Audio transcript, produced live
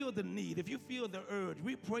feel the need, if you feel the urge,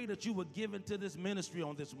 we pray that you would give into this ministry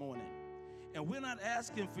on this morning. And we're not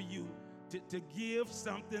asking for you to give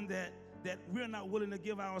something that we're not willing to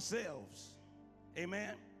give ourselves.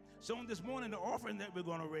 Amen. So on this morning, the offering that we're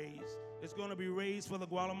going to raise is going to be raised for the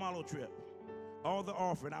Guatemala trip. All the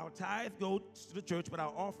offering, our tithe goes to the church, but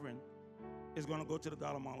our offering is going to go to the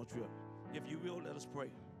Guatemala trip. If you will, let us pray.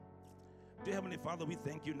 Dear Heavenly Father, we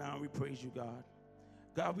thank you now and we praise you, God.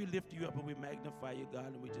 God, we lift you up and we magnify you,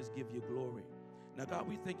 God, and we just give you glory. Now, God,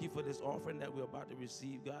 we thank you for this offering that we're about to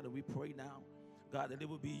receive, God, and we pray now, God, that it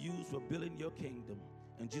will be used for building your kingdom.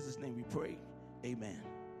 In Jesus' name we pray, amen.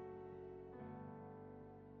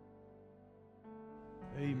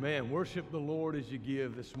 Amen. Worship the Lord as you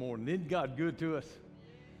give this morning. Isn't God good to us?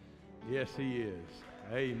 Yes, he is.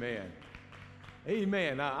 Amen.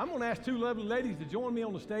 Amen. Now, I'm going to ask two lovely ladies to join me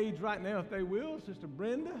on the stage right now, if they will. Sister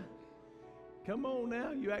Brenda, come on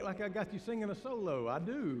now. You act like I got you singing a solo. I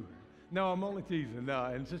do. No, I'm only teasing. No.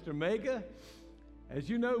 And Sister Mega, as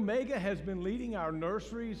you know, Mega has been leading our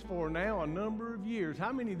nurseries for now a number of years.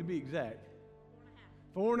 How many to be exact?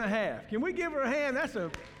 4.5. 4.5. Can we give her a hand?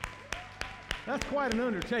 That's quite an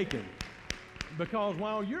undertaking, because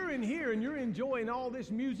while you're in here and you're enjoying all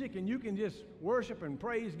this music and you can just worship and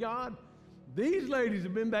praise God, these ladies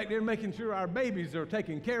have been back there making sure our babies are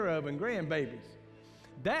taken care of and grandbabies.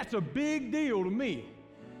 That's a big deal to me,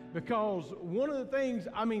 because one of the things,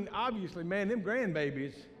 I mean, obviously, man, them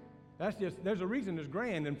grandbabies, there's a reason there's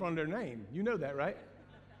grand in front of their name. You know that, right?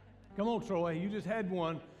 Come on, Troy, you just had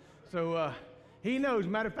one. So he knows.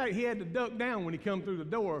 Matter of fact, he had to duck down when he come through the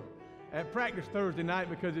door at practice Thursday night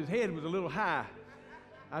because his head was a little high.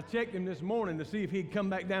 I checked him this morning to see if he'd come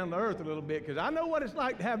back down to earth a little bit, because I know what it's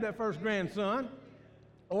like to have that first grandson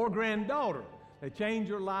or granddaughter. They change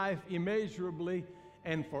your life immeasurably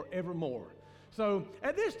and forevermore. So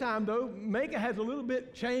at this time, though, Mega has a little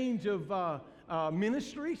bit change of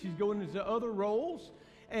ministry. She's going into other roles.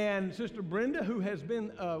 And Sister Brenda, who has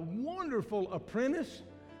been a wonderful apprentice.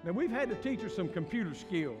 Now, we've had to teach her some computer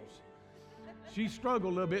skills. She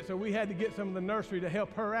struggled a little bit, so we had to get some of the nursery to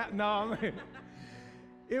help her out. No,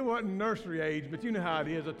 it wasn't nursery age, but you know how it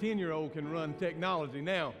is. A 10-year-old can run technology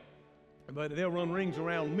now, but they'll run rings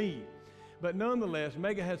around me. But nonetheless,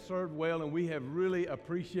 Mega has served well, and we have really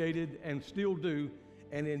appreciated and still do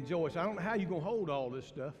and enjoy. So I don't know how you're going to hold all this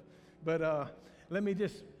stuff, but let me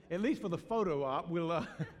just, at least for the photo op,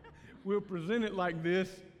 we'll present it like this.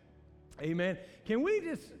 Amen. Can we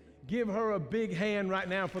just give her a big hand right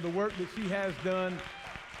now for the work that she has done?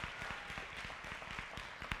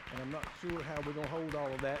 And I'm not sure how we're going to hold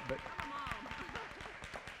all of that, but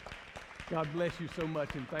God bless you so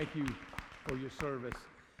much, and thank you for your service.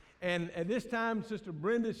 And at this time, Sister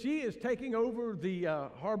Brenda, she is taking over the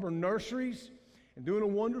Harbor Nurseries and doing a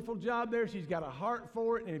wonderful job there. She's got a heart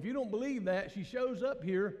for it, and if you don't believe that, she shows up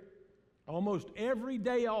here almost every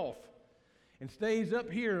day off and stays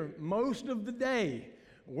up here most of the day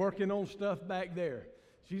working on stuff back there.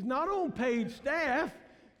 She's not on paid staff.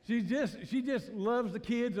 She just loves the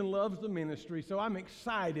kids and loves the ministry. So I'm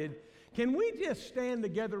excited. Can we just stand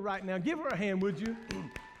together right now? Give her a hand, would you?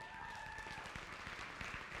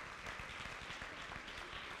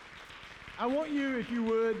 I want you, if you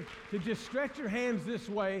would, to just stretch your hands this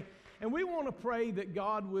way. And we want to pray that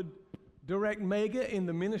God would direct Mega in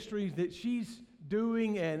the ministries that she's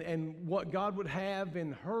doing and what God would have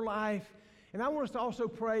in her life. And I want us to also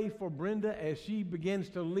pray for Brenda as she begins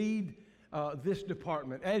to lead this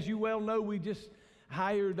department. As you well know, we just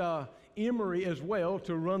hired Emery as well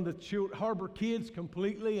to run the Harbor Kids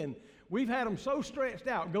completely. And we've had them so stretched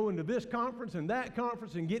out going to this conference and that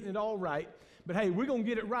conference and getting it all right. But hey, we're going to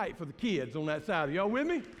get it right for the kids on that side. Are y'all with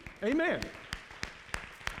me? Amen.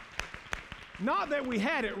 Not that we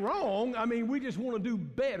had it wrong. I mean, we just want to do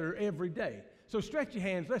better every day. So stretch your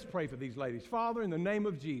hands. Let's pray for these ladies. Father, in the name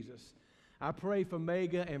of Jesus, I pray for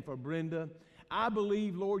Mega and for Brenda. I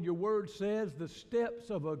believe, Lord, your word says the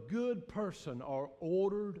steps of a good person are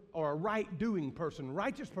ordered, or a right-doing person,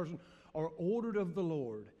 righteous person, are ordered of the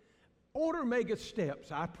Lord. Order Mega's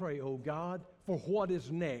steps, I pray, oh God, for what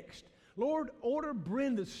is next. Lord, order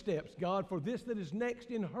Brenda's steps, God, for this that is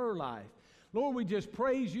next in her life. Lord, we just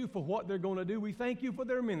praise you for what they're going to do. We thank you for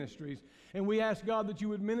their ministries. And we ask, God, that you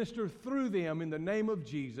would minister through them in the name of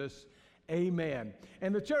Jesus. Amen.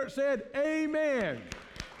 And the church said, amen.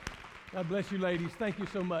 God bless you, ladies. Thank you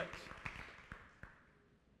so much.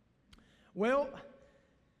 Well,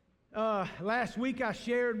 last week I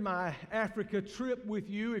shared my Africa trip with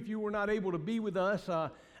you. If you were not able to be with us,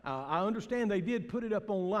 I understand they did put it up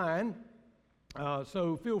online.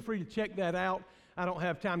 So feel free to check that out. I don't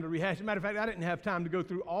have time to rehash it. Matter of fact, I didn't have time to go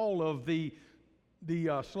through all of the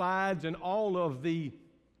the slides and all of the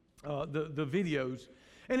videos.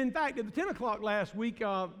 And in fact, at the 10 o'clock last week,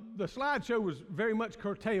 the slideshow was very much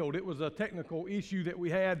curtailed. It was a technical issue that we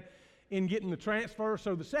had in getting the transfer.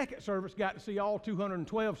 So the second service got to see all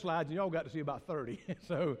 212 slides, and y'all got to see about 30.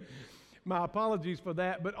 So my apologies for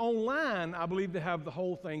that. But online, I believe they have the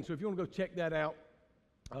whole thing. So if you want to go check that out,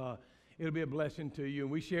 it'll be a blessing to you.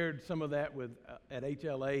 And we shared some of that with at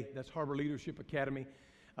HLA, that's Harbor Leadership Academy,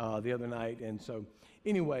 the other night. And so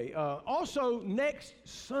anyway, also next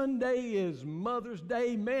Sunday is Mother's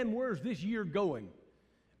Day. Man, where's this year going?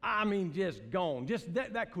 I mean, just gone. Just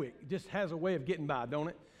that quick. Just has a way of getting by, don't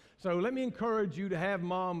it? So let me encourage you to have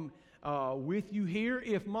Mom with you here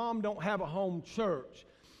if Mom don't have a home church.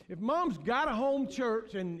 If Mom's got a home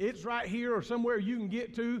church and it's right here or somewhere you can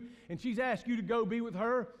get to, and she's asked you to go be with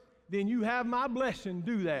her, then you have my blessing.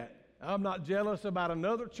 Do that. I'm not jealous about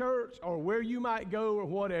another church or where you might go or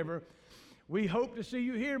whatever. We hope to see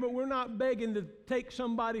you here, but we're not begging to take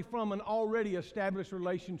somebody from an already established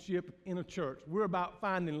relationship in a church. We're about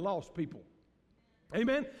finding lost people.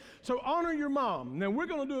 Amen? So honor your mom. Now, we're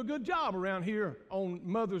going to do a good job around here on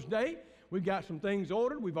Mother's Day. We've got some things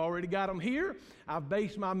ordered. We've already got them here. I've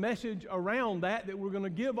based my message around that we're going to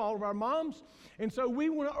give all of our moms. And so we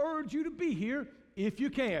want to urge you to be here if you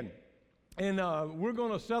can. And we're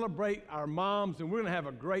going to celebrate our moms, and we're going to have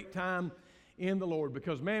a great time in the Lord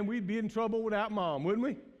because, man, we'd be in trouble without Mom, wouldn't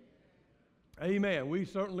we? Amen. We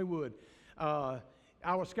certainly would.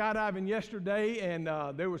 I was skydiving yesterday, and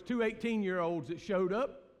there was two 18-year-olds that showed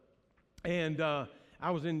up. And I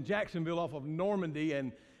was in Jacksonville off of Normandy,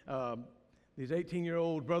 and these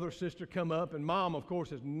 18-year-old brother, sister come up, and Mom, of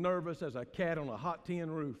course, is nervous as a cat on a hot tin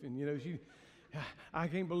roof. And, you know, I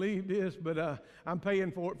can't believe this, but I'm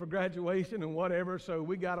paying for it for graduation and whatever. So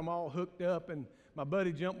we got them all hooked up, and my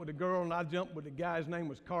buddy jumped with the girl, and I jumped with the guy's name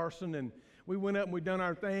was Carson. And we went up, and we done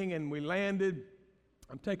our thing, and we landed.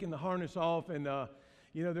 I'm taking the harness off, and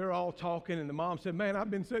you know, they're all talking, and the mom said, man,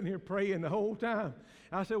 I've been sitting here praying the whole time.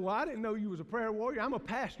 I said, well, I didn't know you was a prayer warrior. I'm a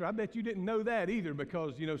pastor. I bet you didn't know that either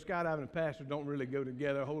because, you know, skydiving and pastor don't really go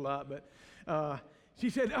together a whole lot. But she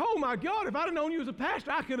said, oh, my God, if I'd have known you was a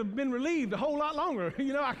pastor, I could have been relieved a whole lot longer.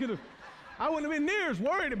 You know, I wouldn't have been near as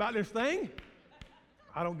worried about this thing.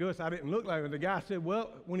 I don't guess I didn't look like it. The guy said, well,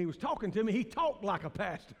 when he was talking to me, he talked like a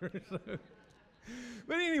pastor.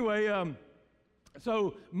 But anyway,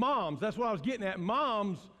 so moms, that's what I was getting at.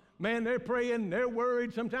 Moms, man, they're praying, they're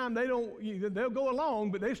worried. Sometimes they'll go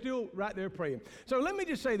along, but they're still right there praying. So let me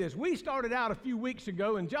just say this. We started out a few weeks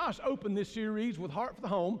ago, and Josh opened this series with Heart for the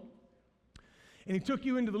Home. And he took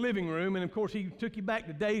you into the living room, and of course he took you back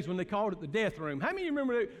to days when they called it the death room. How many of you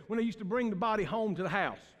remember when they used to bring the body home to the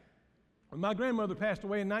house? When my grandmother passed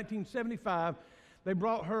away in 1975, they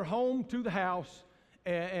brought her home to the house,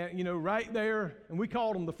 and you know, right there, and we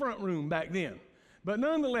called them the front room back then. But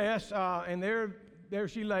nonetheless, and there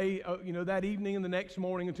she lay, you know, that evening and the next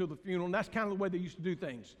morning until the funeral. And that's kind of the way they used to do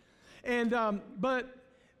things. And but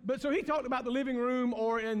so he talked about the living room,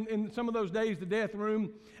 or in some of those days, the death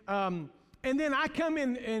room. And then I come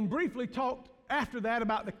in and briefly talked after that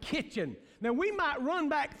about the kitchen. Now we might run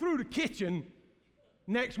back through the kitchen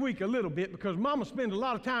next week a little bit because Mama spends a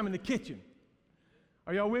lot of time in the kitchen.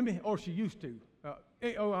 Are y'all with me? Or she used to.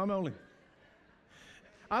 I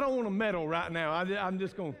don't want to meddle right now. I'm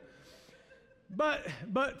just going.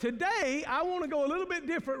 But today I want to go a little bit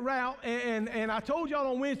different route. And I told y'all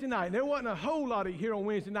on Wednesday night, there wasn't a whole lot of you here on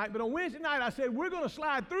Wednesday night, but on Wednesday night I said we're going to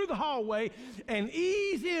slide through the hallway and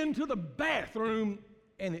ease into the bathroom,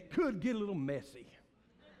 and it could get a little messy.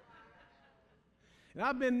 And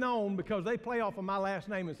I've been known because they play off of my last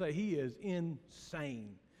name and say he is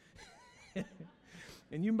insane.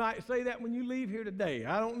 And you might say that when you leave here today.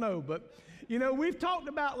 I don't know, but you know, we've talked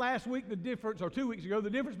about last week the difference, or 2 weeks ago, the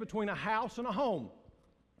difference between a house and a home.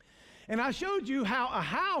 And I showed you how a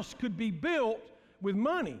house could be built with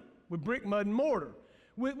money, with brick, mud, and mortar,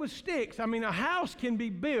 with sticks. I mean, a house can be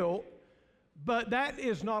built, but that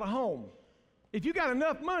is not a home. If you got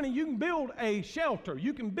enough money, you can build a shelter.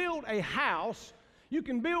 You can build a house. You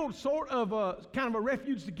can build sort of a kind of a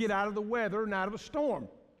refuge to get out of the weather and out of a storm.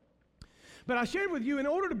 But I shared with you, in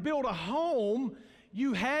order to build a home,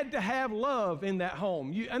 you had to have love in that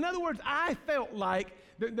home. In other words, I felt like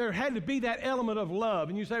there had to be that element of love.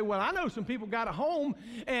 And you say, well, I know some people got a home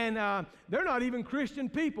and they're not even Christian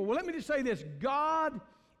people. Well, let me just say this. God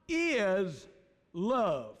is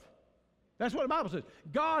love. That's what the Bible says.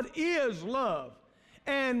 God is love.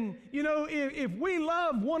 And, you know, if we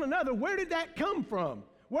love one another, where did that come from?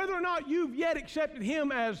 Whether or not you've yet accepted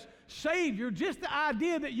Him as Savior, just the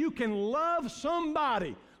idea that you can love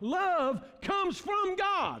somebody. Love comes from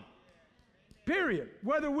God. period,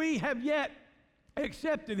 whether we have yet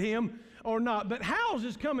accepted him or not. But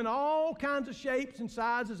houses come in all kinds of shapes and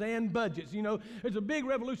sizes and budgets. You know, there's a big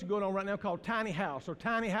revolution going on right now called tiny house or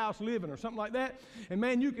tiny house living or something like that. And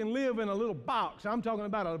man, you can live in a little box. I'm talking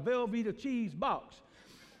about a Velveeta cheese box.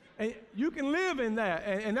 And you can live in that,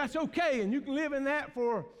 and that's okay. And you can live in that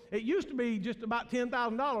for, it used to be just about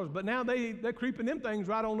 $10,000, but now they're creeping them things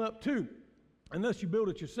right on up too, unless you build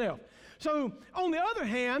it yourself. So on the other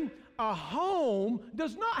hand, a home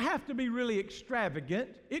does not have to be really extravagant.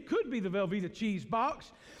 It could be the Velveeta cheese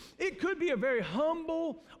box. It could be a very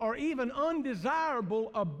humble or even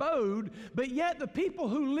undesirable abode, but yet the people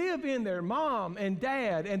who live in there, mom and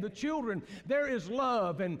dad and the children, there is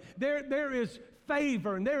love and there is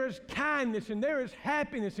favor and there is kindness and there is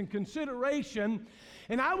happiness and consideration.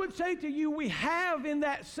 And I would say to you, we have in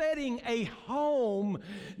that setting a home,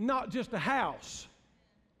 not just a house.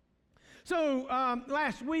 So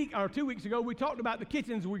last week or 2 weeks ago, we talked about the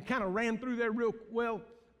kitchens. We kind of ran through there real well,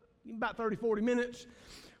 about 30, 40 minutes.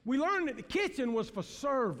 We learned that the kitchen was for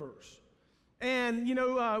servers. And, you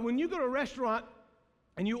know, when you go to a restaurant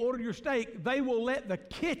and you order your steak, they will let the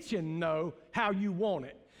kitchen know how you want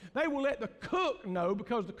it. They will let the cook know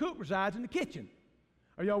because the cook resides in the kitchen.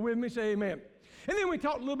 Are y'all with me? Say amen. And then we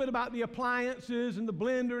talked a little bit about the appliances and the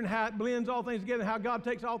blender and how it blends all things together and how God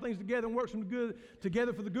takes all things together and works them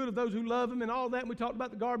together for the good of those who love Him and all that. And we talked about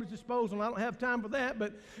the garbage disposal, and I don't have time for that,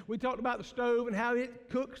 but we talked about the stove and how it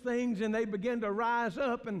cooks things and they begin to rise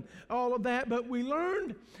up and all of that. But we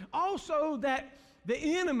learned also that the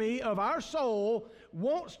enemy of our soul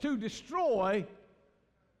wants to destroy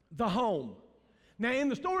the home. Now, in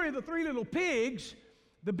the story of the three little pigs,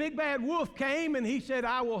 the big bad wolf came and he said,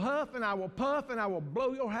 I will huff and I will puff and I will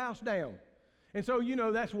blow your house down. And so, you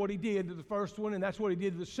know, that's what he did to the first one, and that's what he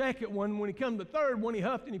did to the second one. When he come to the third one, he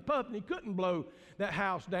huffed and he puffed and he couldn't blow that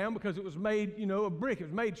house down because it was made, you know, of brick. It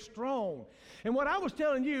was made strong. And what I was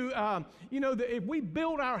telling you, you know, that if we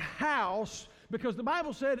build our house, because the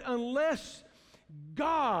Bible said, unless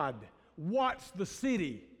God watch the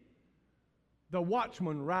city, the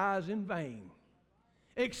watchman rise in vain.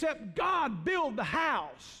 Except God build the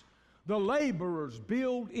house, the laborers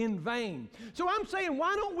build in vain. So I'm saying,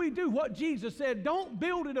 why don't we do what Jesus said? Don't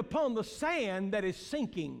build it upon the sand that is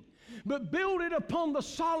sinking, but build it upon the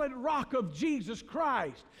solid rock of Jesus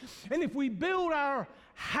Christ. And if we build our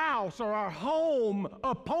house or our home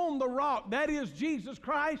upon the rock, that is Jesus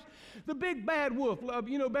Christ, the big bad wolf,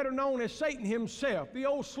 you know, better known as Satan himself, the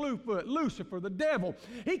old slewfoot, Lucifer, the devil,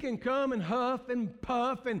 he can come and huff and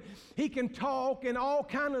puff and he can talk and all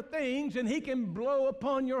kind of things, and he can blow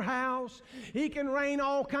upon your house. He can rain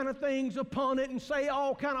all kind of things upon it and say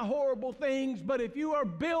all kind of horrible things. But if you are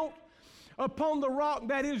built upon the rock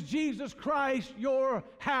that is Jesus Christ, your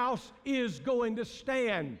house is going to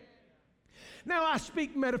stand. Now, I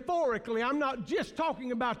speak metaphorically. I'm not just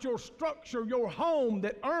talking about your structure, your home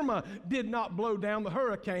that Irma did not blow down, the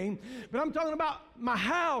hurricane, but I'm talking about my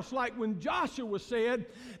house, like when Joshua said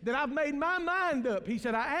that I've made my mind up. He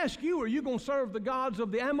said, I ask you, are you going to serve the gods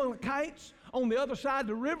of the Amalekites on the other side of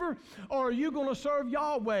the river, or are you going to serve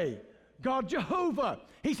Yahweh, God Jehovah?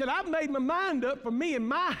 He said, I've made my mind up for me and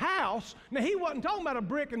my house. Now, he wasn't talking about a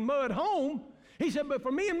brick and mud home. He said, but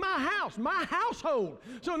for me and my house, my household.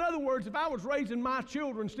 So in other words, if I was raising my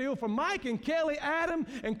children still, for Mike and Kelly, Adam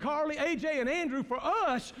and Carly, AJ and Andrew, for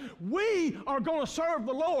us, we are going to serve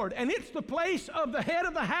the Lord. And it's the place of the head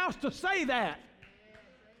of the house to say that.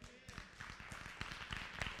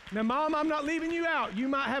 Now, Mom, I'm not leaving you out. You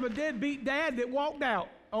might have a deadbeat dad that walked out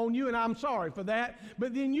on you, and I'm sorry for that,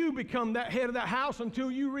 but then you become that head of that house until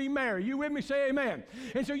you remarry. You with me? Say amen.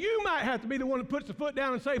 And so you might have to be the one that puts the foot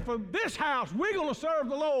down and say, for this house, we're going to serve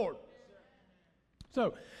the Lord.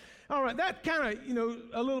 So, all right, that's kind of, you know,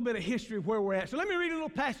 a little bit of history of where we're at. So let me read a little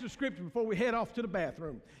passage of scripture before we head off to the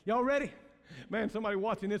bathroom. Y'all ready? Man, somebody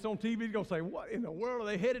watching this on TV is going to say, what in the world are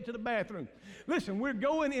they headed to the bathroom? Listen, we're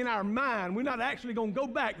going in our mind. We're not actually going to go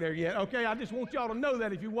back there yet, okay? I just want y'all to know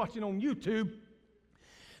that if you're watching on YouTube.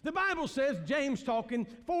 The Bible says, James talking,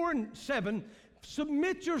 4:7,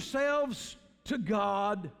 submit yourselves to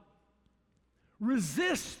God,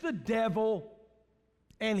 resist the devil,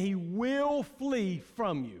 and he will flee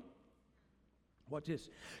from you. Watch this.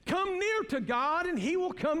 Come near to God, and he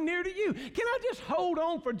will come near to you. Can I just hold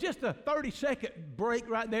on for just a 30-second break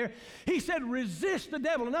right there? He said, resist the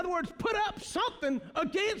devil. In other words, put up something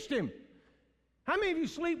against him. How many of you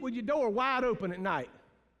sleep with your door wide open at night?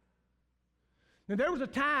 Now, there was a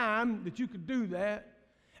time that you could do that.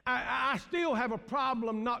 I still have a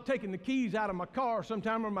problem not taking the keys out of my car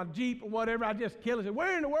sometime, or my Jeep or whatever. I just kill it and say,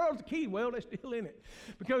 where in the world's the key? Well, they're still in it.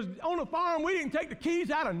 Because on the farm, we didn't take the keys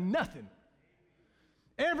out of nothing.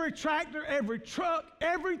 Every tractor, every truck,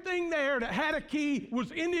 everything there that had a key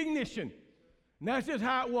was in the ignition. And that's just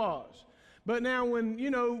how it was. But now when,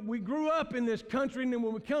 we grew up in this country, and then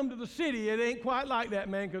when we come to the city, it ain't quite like that,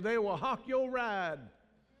 man, because they will hawk your ride.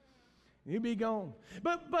 You'll be gone.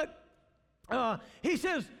 But he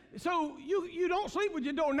says, so you don't sleep with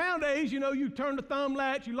your door. Nowadays, you turn the thumb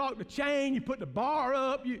latch, you lock the chain, you put the bar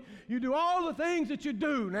up, you do all the things that you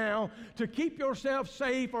do now to keep yourself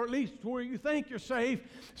safe, or at least where you think you're safe.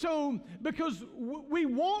 So, because we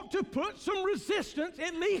want to put some resistance,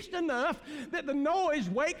 at least enough that the noise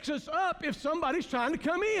wakes us up if somebody's trying to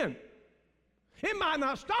come in. It might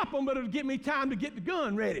not stop them, but it'll give me time to get the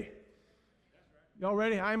gun ready. Y'all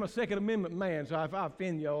ready? I'm a Second Amendment man, so if I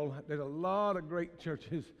offend y'all, there's a lot of great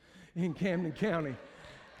churches in Camden County.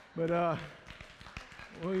 But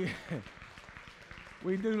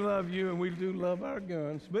we do love you, and we do love our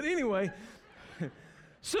guns. But anyway,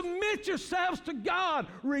 submit yourselves to God.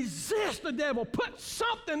 Resist the devil. Put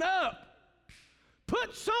something up.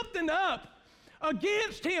 Put something up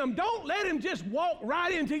against him. Don't let him just walk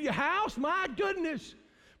right into your house. My goodness.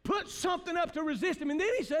 Put something up to resist him. And then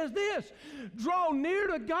he says this, draw near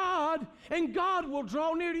to God, and God will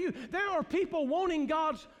draw near to you. There are people wanting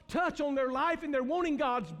God's touch on their life, and they're wanting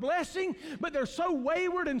God's blessing, but they're so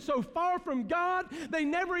wayward and so far from God, they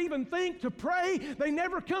never even think to pray. They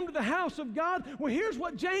never come to the house of God. Well, here's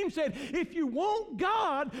what James said. If you want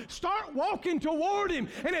God, start walking toward him.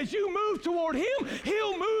 And as you move toward him,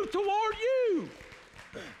 he'll move toward you.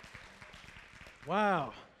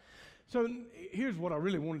 Wow. So here's what I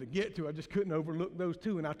really wanted to get to. I just couldn't overlook those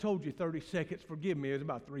two. And I told you 30 seconds. Forgive me. It was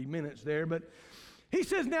about 3 minutes there. But he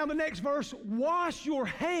says now the next verse, wash your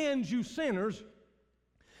hands, you sinners,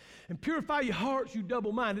 and purify your hearts, you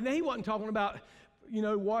double-minded. Now he wasn't talking about,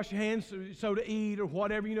 wash your hands so to eat or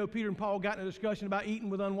whatever. Peter and Paul got in a discussion about eating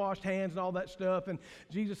with unwashed hands and all that stuff. And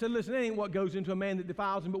Jesus said, listen, it ain't what goes into a man that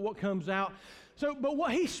defiles him, but what comes out. But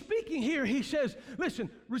what he's speaking here, he says, listen,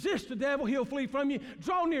 resist the devil, he'll flee from you.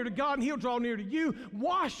 Draw near to God, and he'll draw near to you.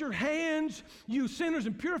 Wash your hands, you sinners,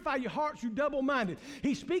 and purify your hearts, you double-minded.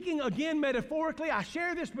 He's speaking again metaphorically. I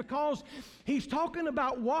share this because he's talking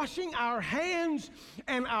about washing our hands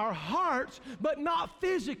and our hearts, but not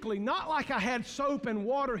physically, not like I had soap and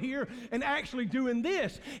water here and actually doing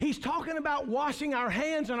this. He's talking about washing our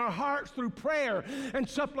hands and our hearts through prayer and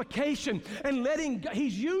supplication and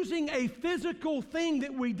he's using a physical thing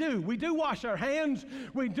that we do. We do wash our hands.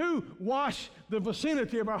 We do wash the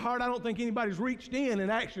vicinity of our heart. I don't think anybody's reached in and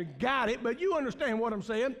actually got it, but you understand what I'm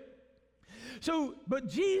saying. But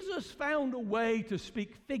Jesus found a way to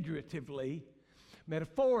speak figuratively,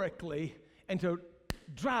 metaphorically, and to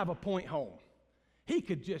drive a point home. He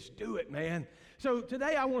could just do it, man. So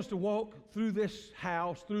today I want us to walk through this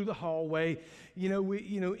house, through the hallway,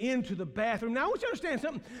 into the bathroom. Now I want you to understand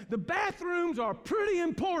something. The bathrooms are a pretty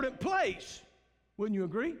important place. Wouldn't you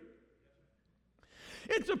agree?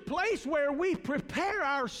 It's a place where we prepare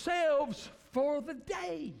ourselves for the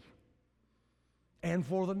day and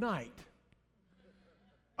for the night.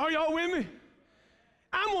 Are y'all with me?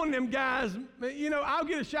 I'm one of them guys, I'll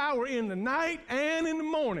get a shower in the night and in the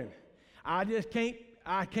morning. I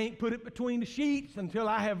can't put it between the sheets until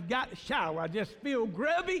I have got the shower. I just feel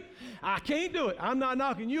grubby. I can't do it. I'm not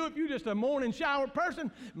knocking you. If you're just a morning shower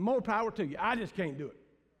person, more power to you. I just can't do it.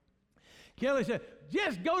 Kelly said,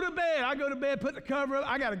 just go to bed. I go to bed, put the cover up.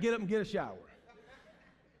 I got to get up and get a shower.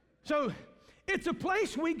 So it's a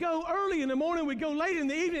place we go early in the morning, we go late in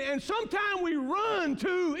the evening, and sometimes we run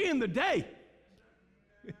to in the day.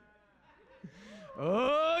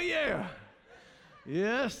 Oh, yeah.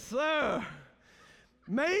 Yes, sir.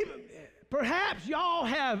 Perhaps y'all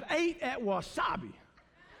have ate at Wasabi.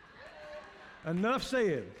 Enough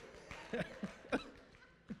said.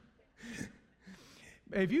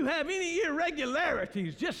 If you have any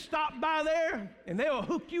irregularities, just stop by there and they'll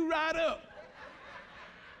hook you right up.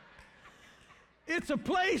 It's a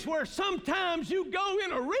place where sometimes you go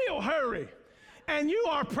in a real hurry and you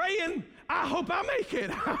are praying, I hope I make it.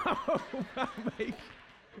 I hope I make it.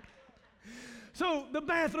 So the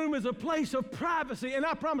bathroom is a place of privacy, and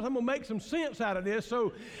I promise I'm going to make some sense out of this,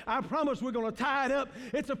 so I promise we're going to tie it up.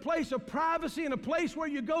 It's a place of privacy and a place where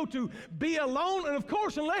you go to be alone, and of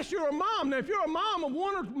course, unless you're a mom. Now, if you're a mom of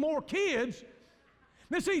one or more kids,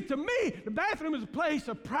 now see, to me, the bathroom is a place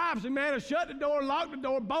of privacy, man. Shut the door, lock the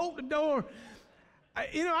door, bolt the door.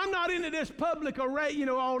 I'm not into this public array,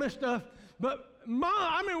 all this stuff, but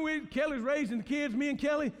I remember Kelly's raising the kids, me and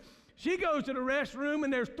Kelly. She goes to the restroom,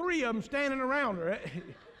 and there's 3 of them standing around her.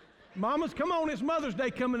 Mamas, come on, it's Mother's Day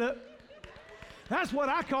coming up. That's what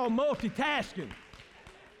I call multitasking.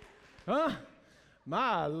 Huh?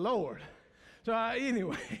 My Lord. So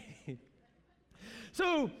anyway,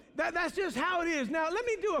 so that's just how it is. Now, let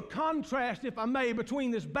me do a contrast, if I may,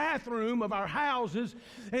 between this bathroom of our houses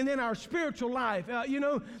and then our spiritual life.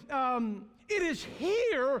 It is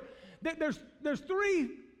here that there's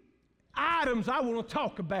three items I want to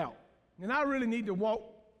talk about. And I really need to walk,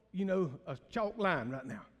 a chalk line right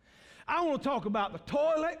now. I want to talk about the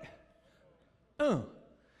toilet.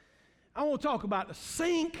 I want to talk about the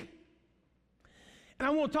sink. And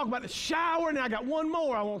I want to talk about the shower. And I got one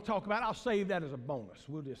more I want to talk about. I'll save that as a bonus.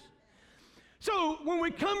 So when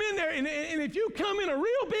we come in there, and if you come in a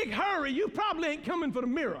real big hurry, you probably ain't coming for the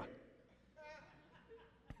mirror.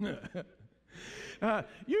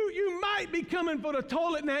 You might be coming for the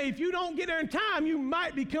toilet. Now, if you don't get there in time, you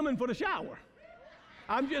might be coming for the shower.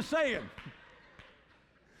 I'm just saying.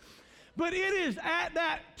 But it is at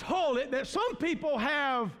that toilet that some people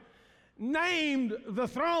have named the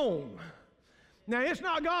throne. Now, it's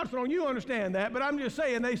not God's throne, you understand that, but I'm just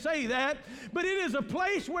saying they say that. But it is a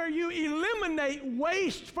place where you eliminate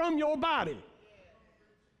waste from your body.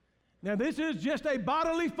 Now, this is just a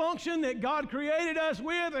bodily function that God created us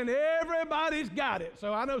with, and everybody's got it.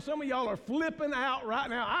 So I know some of y'all are flipping out right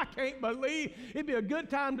now. I can't believe. It'd be a good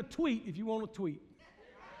time to tweet if you want to tweet.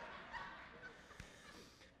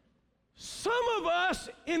 Some of us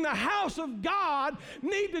in the house of God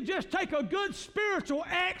need to just take a good spiritual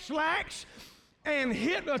X-lax and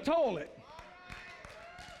hit the toilet.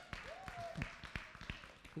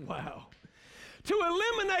 Wow. To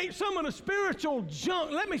eliminate some of the spiritual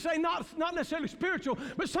junk, let me say not necessarily spiritual,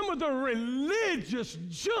 but some of the religious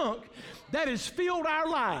junk that has filled our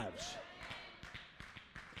lives.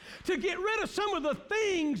 To get rid of some of the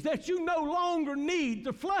things that you no longer need,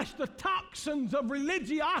 to flush the toxins of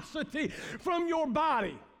religiosity from your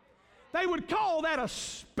body. They would call that a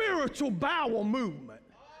spiritual bowel movement.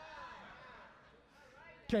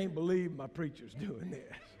 Can't believe my preacher's doing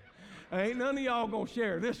this. Ain't none of y'all gonna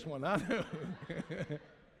share this one, I know.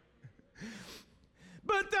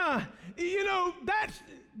 But, that's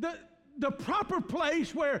the proper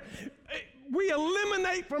place where we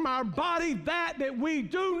eliminate from our body that we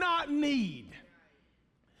do not need.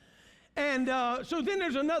 And so then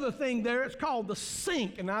there's another thing there. It's called the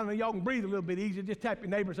sink. And I know y'all can breathe a little bit easier. Just tap your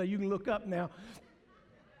neighbor so you can look up now.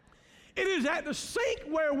 It is at the sink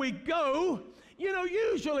where we go,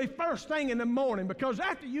 usually first thing in the morning, because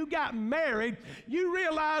after you got married, you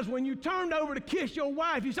realize when you turned over to kiss your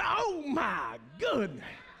wife, you say, oh my goodness.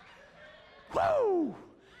 Whoo!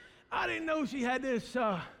 I didn't know she had this,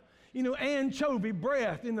 anchovy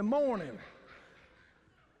breath in the morning.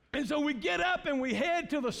 And so we get up and we head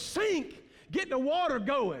to the sink, get the water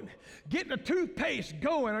going, get the toothpaste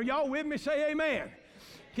going. Are y'all with me? Say amen.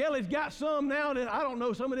 Kelly's got some now that, I don't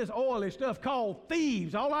know, some of this oily stuff called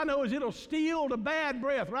Thieves. All I know is it'll steal the bad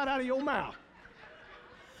breath right out of your mouth.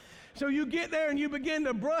 So you get there and you begin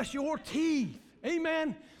to brush your teeth.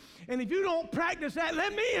 Amen. And if you don't practice that,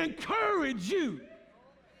 let me encourage you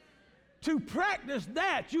to practice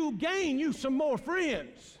that. You'll gain you some more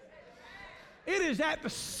friends. It is at the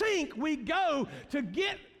sink we go to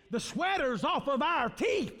get the sweaters off of our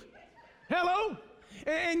teeth. Hello?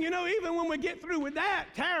 And even when we get through with that,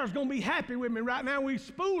 Tara's going to be happy with me right now. We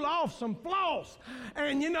spool off some floss.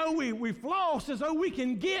 And we floss as though we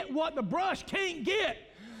can get what the brush can't get.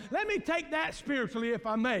 Let me take that spiritually, if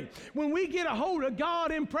I may. When we get a hold of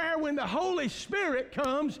God in prayer, when the Holy Spirit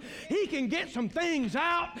comes, He can get some things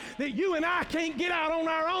out that you and I can't get out on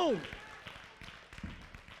our own.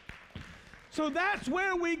 So that's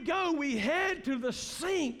where we go. We head to the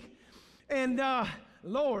sink, and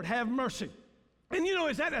Lord, have mercy. And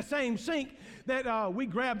it's at that same sink that we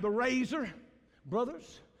grab the razor,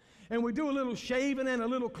 brothers, and we do a little shaving and a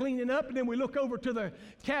little cleaning up, and then we look over to the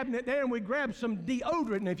cabinet there and we grab some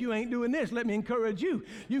deodorant. And if you ain't doing this, let me encourage you.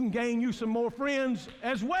 You can gain you some more friends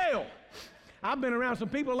as well. I've been around some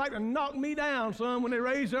people who like to knock me down, son, when they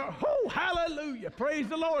raise their, oh, hallelujah, praise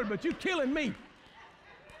the Lord, but you're killing me.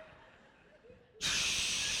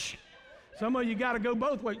 Shh. Some of you got to go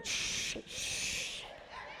both ways. Shh. Shh.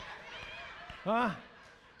 Huh?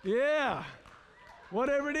 Yeah.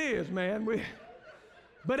 Whatever it is, man.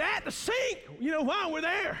 But at the sink, while we're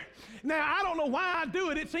there, now I don't know why I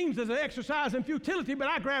do it. It seems as an exercise in futility, but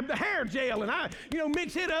I grab the hair gel and I,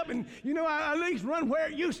 mix it up and, I at least run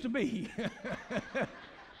where it used to be.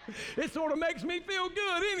 It sort of makes me feel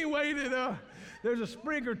good anyway that there's a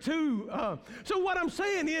sprig or two. So what I'm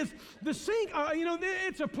saying is the sink,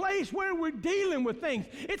 it's a place where we're dealing with things.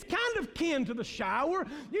 It's kind of kin to the shower.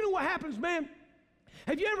 You know what happens, man?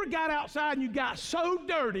 Have you ever got outside and you got so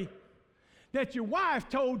dirty that your wife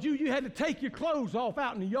told you had to take your clothes off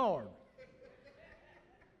out in the yard?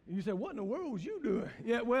 You say, what in the world was you doing?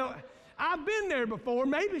 Yeah, well, I've been there before.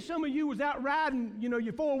 Maybe some of you was out riding,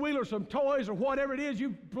 your four-wheeler, some toys or whatever it is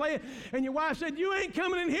you play, and your wife said, you ain't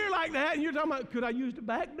coming in here like that, and you're talking about, could I use the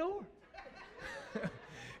back door?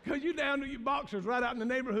 Because you down to your boxers right out in the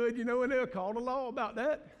neighborhood, and they'll call the law about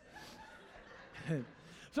that.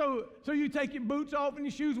 So you take your boots off and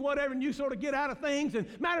your shoes, whatever, and you sort of get out of things. And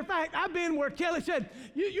matter of fact, I've been where Kelly said,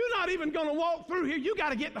 you're not even going to walk through here. You got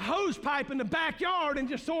to get the hose pipe in the backyard and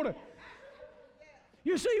just sort of.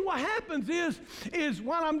 You see, what happens is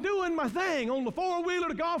while I'm doing my thing on the four-wheeler,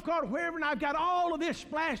 the golf cart, wherever, and I've got all of this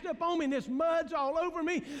splashed up on me, and this mud's all over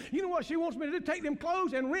me, you know what she wants me to do? Take them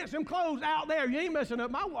clothes and rinse them clothes out there. You ain't messing up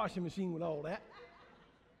my washing machine with all that.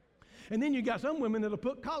 And then you got some women that'll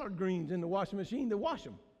put collard greens in the washing machine to wash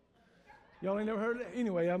them. Y'all ain't never heard of that?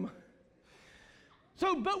 Anyway,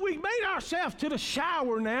 but we made ourselves to the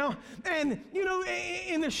shower now, and,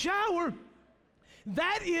 in the shower,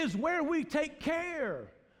 that is where we take care.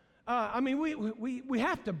 We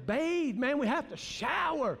have to bathe, man. We have to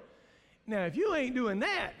shower. Now, if you ain't doing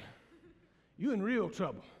that, you're in real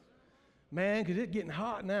trouble, man, because it's getting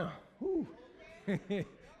hot now. Whew.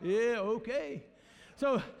 Yeah, okay.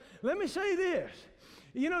 So let me say this.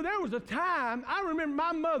 There was a time, I remember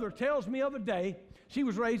my mother tells me the other day, she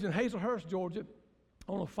was raised in Hazelhurst, Georgia,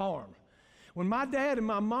 on a farm. When my dad and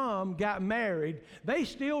my mom got married, they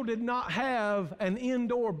still did not have an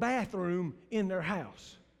indoor bathroom in their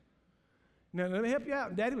house. Now, let me help you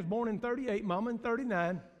out. Daddy was born in 38, Mama in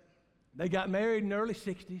 39. They got married in the early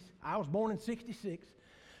 60s. I was born in 66.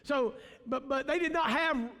 So, but they did not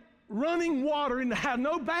have running water in the house,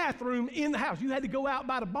 no bathroom in the house. You had to go out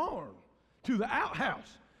by the barn to the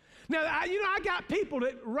outhouse. Now, I got people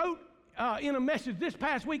that wrote in a message this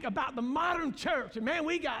past week about the modern church. And man,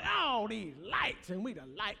 we got all these lights, and we the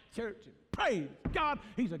light church. And praise God,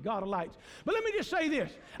 He's a God of lights. But let me just say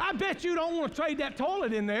this. I bet you don't want to trade that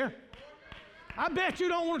toilet in there. I bet you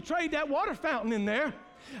don't want to trade that water fountain in there.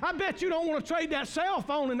 I bet you don't want to trade that cell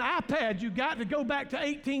phone and the iPad you got to go back to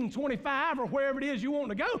 1825 or wherever it is you want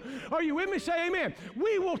to go. Are you with me? Say amen.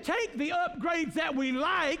 We will take the upgrades that we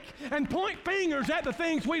like and point fingers at the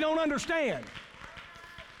things we don't understand.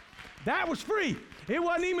 That was free. It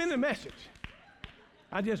wasn't even in the message.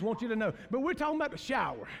 I just want you to know. But we're talking about the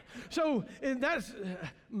shower. So that's,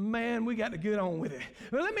 man, we got to get on with it.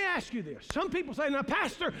 But let me ask you this. Some people say, now,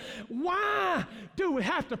 Pastor, why do we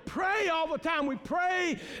have to pray all the time? We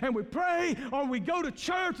pray, or we go to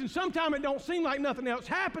church, and sometimes it don't seem like nothing else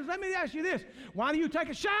happens. Let me ask you this. Why do you take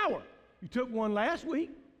a shower? You took one last week.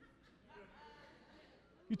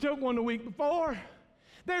 You took one the week before.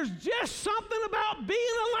 There's just something about being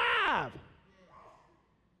alive.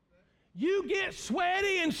 You get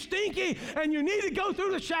sweaty and stinky, and you need to go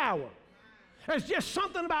through the shower. There's just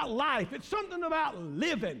something about life. It's something about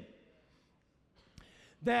living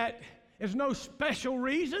that is no special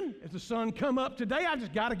reason. If the sun come up today, I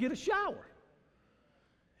just got to get a shower.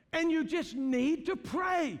 And you just need to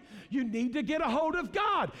pray. You need to get a hold of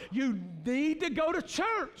God. You need to go to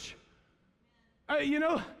church.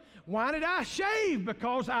 Why did I shave?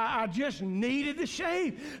 Because I just needed to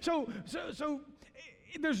shave. So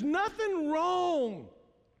there's nothing wrong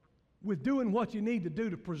with doing what you need to do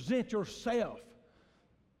to present yourself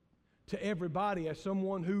to everybody as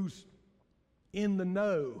someone who's in the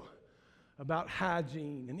know about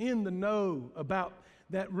hygiene and in the know about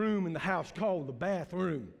that room in the house called the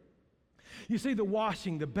bathroom. You see, the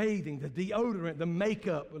washing, the bathing, the deodorant, the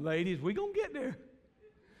makeup, ladies, we're going to get there.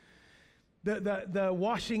 The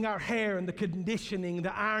washing our hair and the conditioning,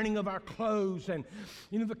 the ironing of our clothes, and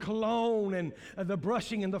the cologne and the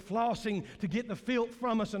brushing and the flossing to get the filth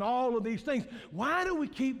from us, and all of these things. Why do we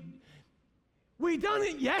we done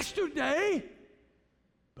it yesterday,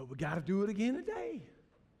 but we got to do it again today?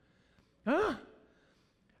 Huh?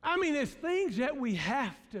 There's things that we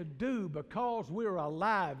have to do because we're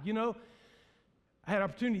alive. I had an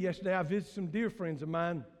opportunity yesterday. I visited some dear friends of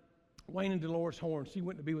mine, Wayne and Dolores Horn. She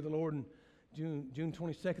went to be with the Lord in June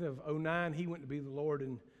 22nd of 2009. He went to be with the Lord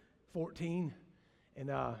in 2014.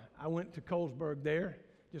 And I went to Colesburg there,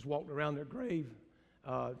 just walked around their grave,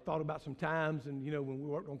 thought about some times and, when we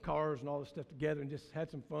worked on cars and all this stuff together and just had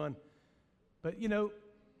some fun. But,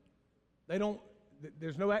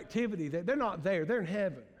 there's no activity. They're not there. They're in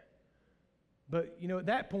heaven. But, at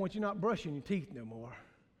that point, you're not brushing your teeth no more.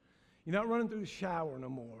 You're not running through the shower no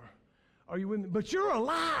more. Are you with me? But you're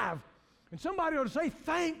alive. And somebody ought to say,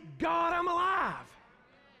 thank God I'm alive.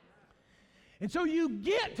 And so you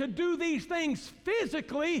get to do these things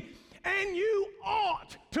physically, and you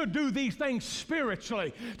ought to do these things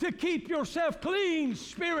spiritually, to keep yourself clean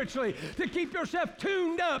spiritually, to keep yourself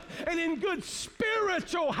tuned up and in good spiritual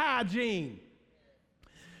spiritual hygiene.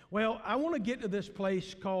 Well, I want to get to this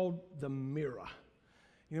place called the mirror.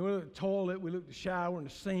 You know, we look at the toilet, we look at the shower and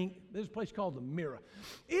the sink. There's a place called the mirror.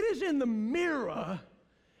 It is in the mirror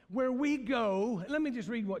where we go. Let me just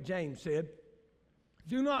read what James said.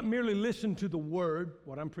 Do not merely listen to the word,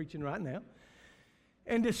 what I'm preaching right now,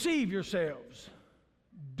 and deceive yourselves.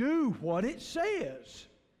 Do what it says.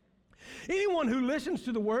 Anyone who listens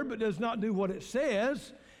to the word but does not do what it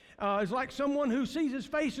says is like someone who sees his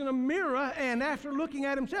face in a mirror and after looking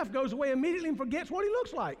at himself goes away immediately and forgets what he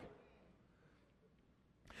looks like.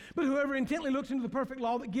 But whoever intently looks into the perfect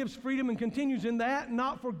law that gives freedom and continues in that,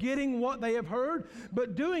 not forgetting what they have heard,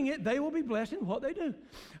 but doing it, they will be blessed in what they do.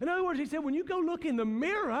 In other words, he said, when you go look in the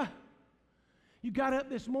mirror, you got up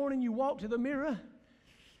this morning, you walked to the mirror,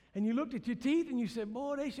 and you looked at your teeth, and you said,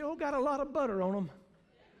 boy, they sure got a lot of butter on them.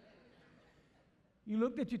 You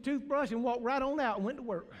looked at your toothbrush and walked right on out and went to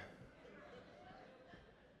work.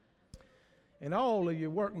 And all of your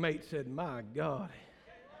workmates said, my God.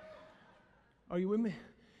 Are you with me?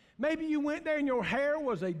 Maybe you went there and your hair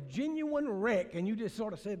was a genuine wreck and you just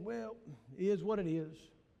sort of said, well, it is what it is.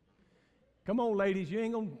 Come on, ladies, you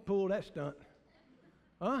ain't going to pull that stunt.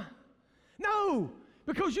 Huh? No,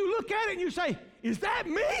 because you look at it and you say, is that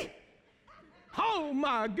me? Oh,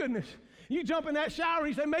 my goodness. You jump in that shower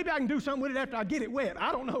and you say, maybe I can do something with it after I get it wet.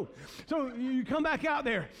 I don't know. So you come back out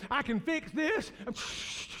there. I can fix this.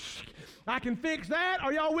 I can fix that.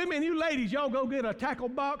 Are y'all with me? And you ladies, y'all go get a tackle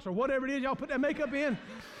box or whatever it is. Y'all put that makeup in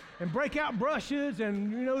and break out brushes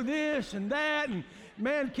and, you know, this and that. And,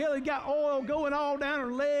 man, Kelly got oil going all down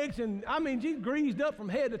her legs. And, I mean, she's greased up from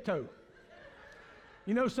head to toe.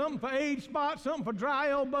 You know, something for age spots, something for dry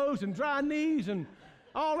elbows and dry knees and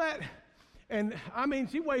all that. And, I mean,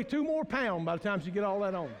 she weighs 2 more pounds by the time she get all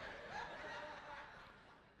that on.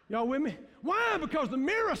 Y'all with me? Why? Because the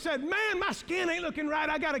mirror said, man, my skin ain't looking right.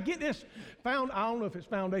 I got to get this found. I don't know if it's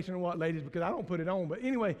foundation or what, ladies, because I don't put it on. But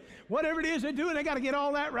anyway, whatever it is they're doing, they got to get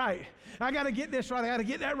all that right. I got to get this right. I got to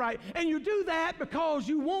get that right. And you do that because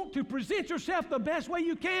you want to present yourself the best way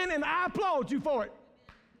you can, and I applaud you for it.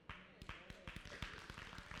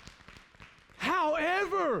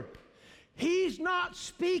 However, he's not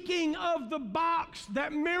speaking of the box,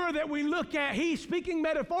 that mirror that we look at. He's speaking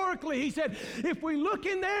metaphorically. He said, if we look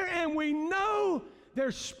in there and we know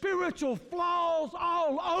there's spiritual flaws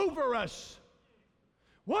all over us,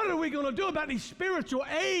 what are we going to do about these spiritual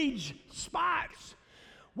age spots?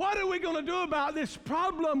 What are we going to do about this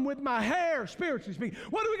problem with my hair, spiritually speaking?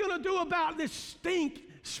 What are we going to do about this stink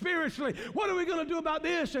spiritually? What are we going to do about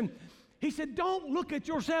this? And he said, don't look at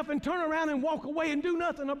yourself and turn around and walk away and do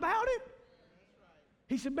nothing about it.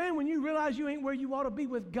 He said, man, when you realize you ain't where you ought to be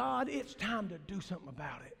with God, it's time to do something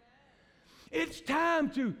about it. It's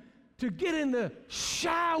time to get in the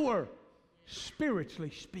shower,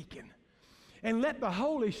 spiritually speaking, and let the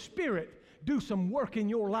Holy Spirit do some work in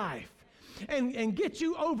your life and get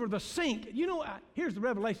you over the sink. You know, here's the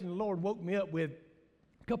revelation the Lord woke me up with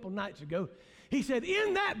a couple nights ago. He said,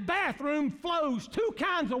 in that bathroom flows 2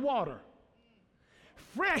 kinds of water.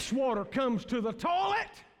 Fresh water comes to the toilet,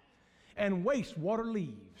 and wastewater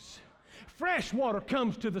leaves. Fresh water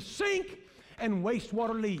comes to the sink, and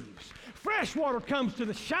wastewater leaves. Fresh water comes to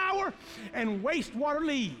the shower, and wastewater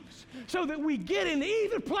leaves. So that we get in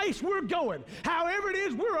either place we're going. However it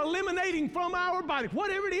is, we're eliminating from our body.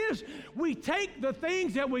 Whatever it is, we take the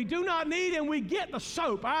things that we do not need and we get the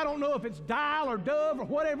soap. I don't know if it's Dial or Dove or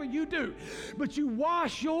whatever you do, but you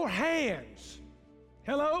wash your hands.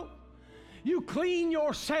 Hello? You clean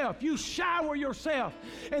yourself, you shower yourself,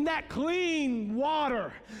 and that clean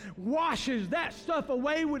water washes that stuff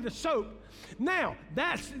away with the soap. Now,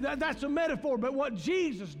 that's a metaphor, but what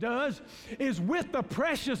Jesus does is with the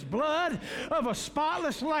precious blood of a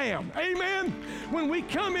spotless lamb. Amen? When we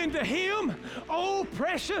come into Him, oh,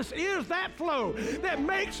 precious is that flow that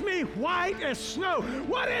makes me white as snow.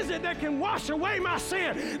 What is it that can wash away my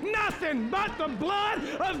sin? Nothing but the blood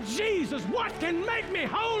of Jesus. What can make me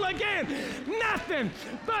whole again? Nothing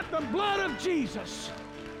but the blood of Jesus.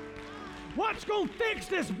 What's going to fix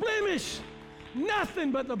this blemish?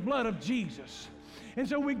 Nothing but the blood of Jesus. And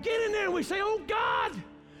so we get in there and we say, oh God,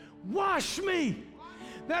 wash me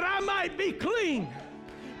that I might be clean.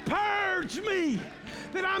 Purge me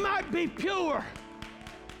that I might be pure.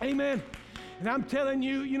 Amen. And I'm telling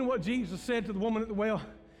you, you know what Jesus said to the woman at the well?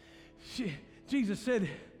 Jesus said,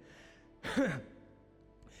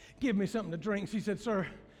 give me something to drink. She said, sir,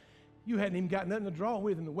 you hadn't even got nothing to draw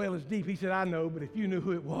with and the well is deep. He said, I know, but if you knew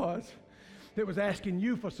who it was that was asking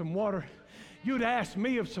you for some water, you'd ask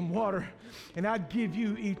me of some water, and I'd give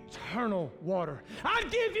you eternal water.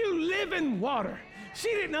 I'd give you living water. She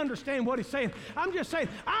didn't understand what he's saying. I'm just saying,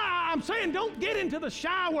 I'm saying don't get into the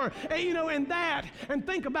shower, and that, and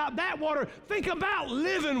think about that water. Think about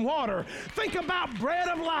living water. Think about bread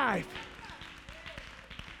of life.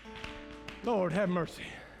 Lord, have mercy.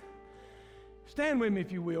 Stand with me,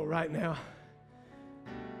 if you will, right now.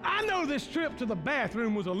 I know this trip to the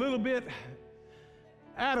bathroom was a little bit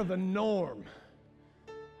out of the norm,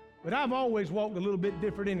 but I've always walked a little bit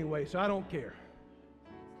different anyway, so I don't care.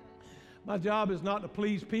 My job is not to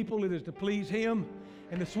please people, it is to please Him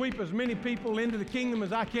and to sweep as many people into the kingdom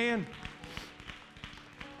as I can.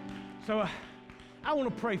 So I want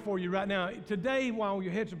to pray for you right now. Today, while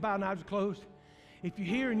your heads are bowed and eyes are closed, if you're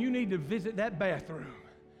here and you need to visit that bathroom,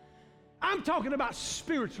 I'm talking about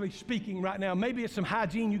spiritually speaking right now. Maybe it's some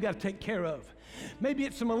hygiene you got to take care of. Maybe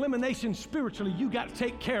it's some elimination spiritually you got to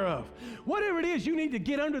take care of. Whatever it is, you need to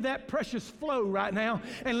get under that precious flow right now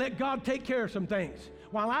and let God take care of some things.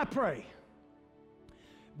 While I pray,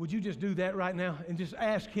 would you just do that right now and just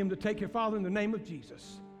ask Him to take care? Father, in the name of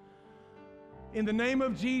Jesus. In the name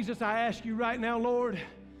of Jesus, I ask you right now, Lord,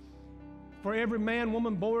 for every man,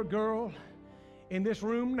 woman, boy, or girl in this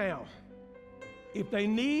room now, if they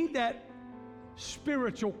need that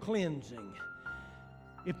spiritual cleansing,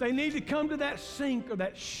 if they need to come to that sink or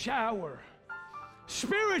that shower,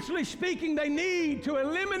 spiritually speaking, they need to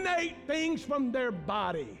eliminate things from their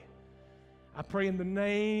body. I pray in the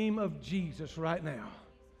name of Jesus right now,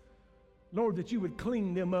 Lord, that you would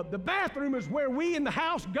clean them up. The bathroom is where we in the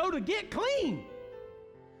house go to get clean.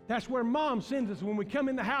 That's where Mom sends us when we come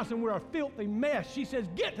in the house and we're a filthy mess. She says,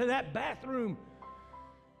 get to that bathroom.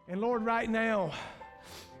 And Lord, right now,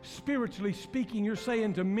 spiritually speaking, you're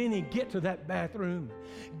saying to many, get to that bathroom.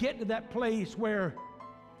 Get to that place where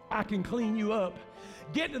I can clean you up.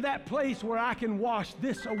 Get to that place where I can wash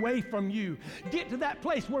this away from you. Get to that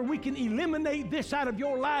place where we can eliminate this out of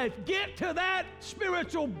your life. Get to that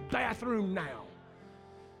spiritual bathroom now.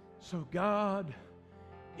 So God,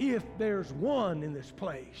 if there's one in this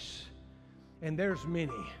place, and there's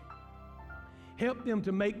many, help them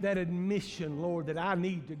to make that admission, Lord, that I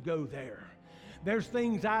need to go there. There's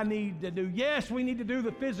things I need to do. Yes, we need to do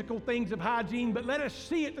the physical things of hygiene, but let us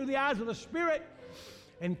see it through the eyes of the Spirit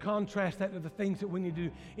and contrast that to the things that we need to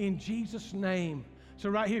do in Jesus' name. So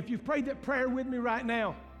right here, if you've prayed that prayer with me right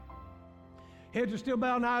now, heads are still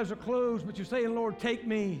bowed and eyes are closed, but you're saying, Lord, take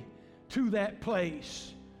me to that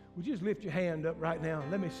place. Would you just lift your hand up right now?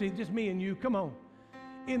 Let me see, just me and you. Come on.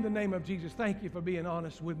 In the name of Jesus, thank you for being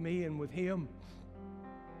honest with me and with Him.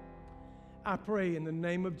 I pray in the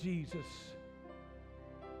name of Jesus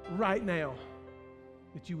right now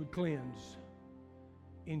that you would cleanse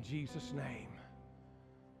in Jesus' name.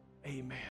 Amen.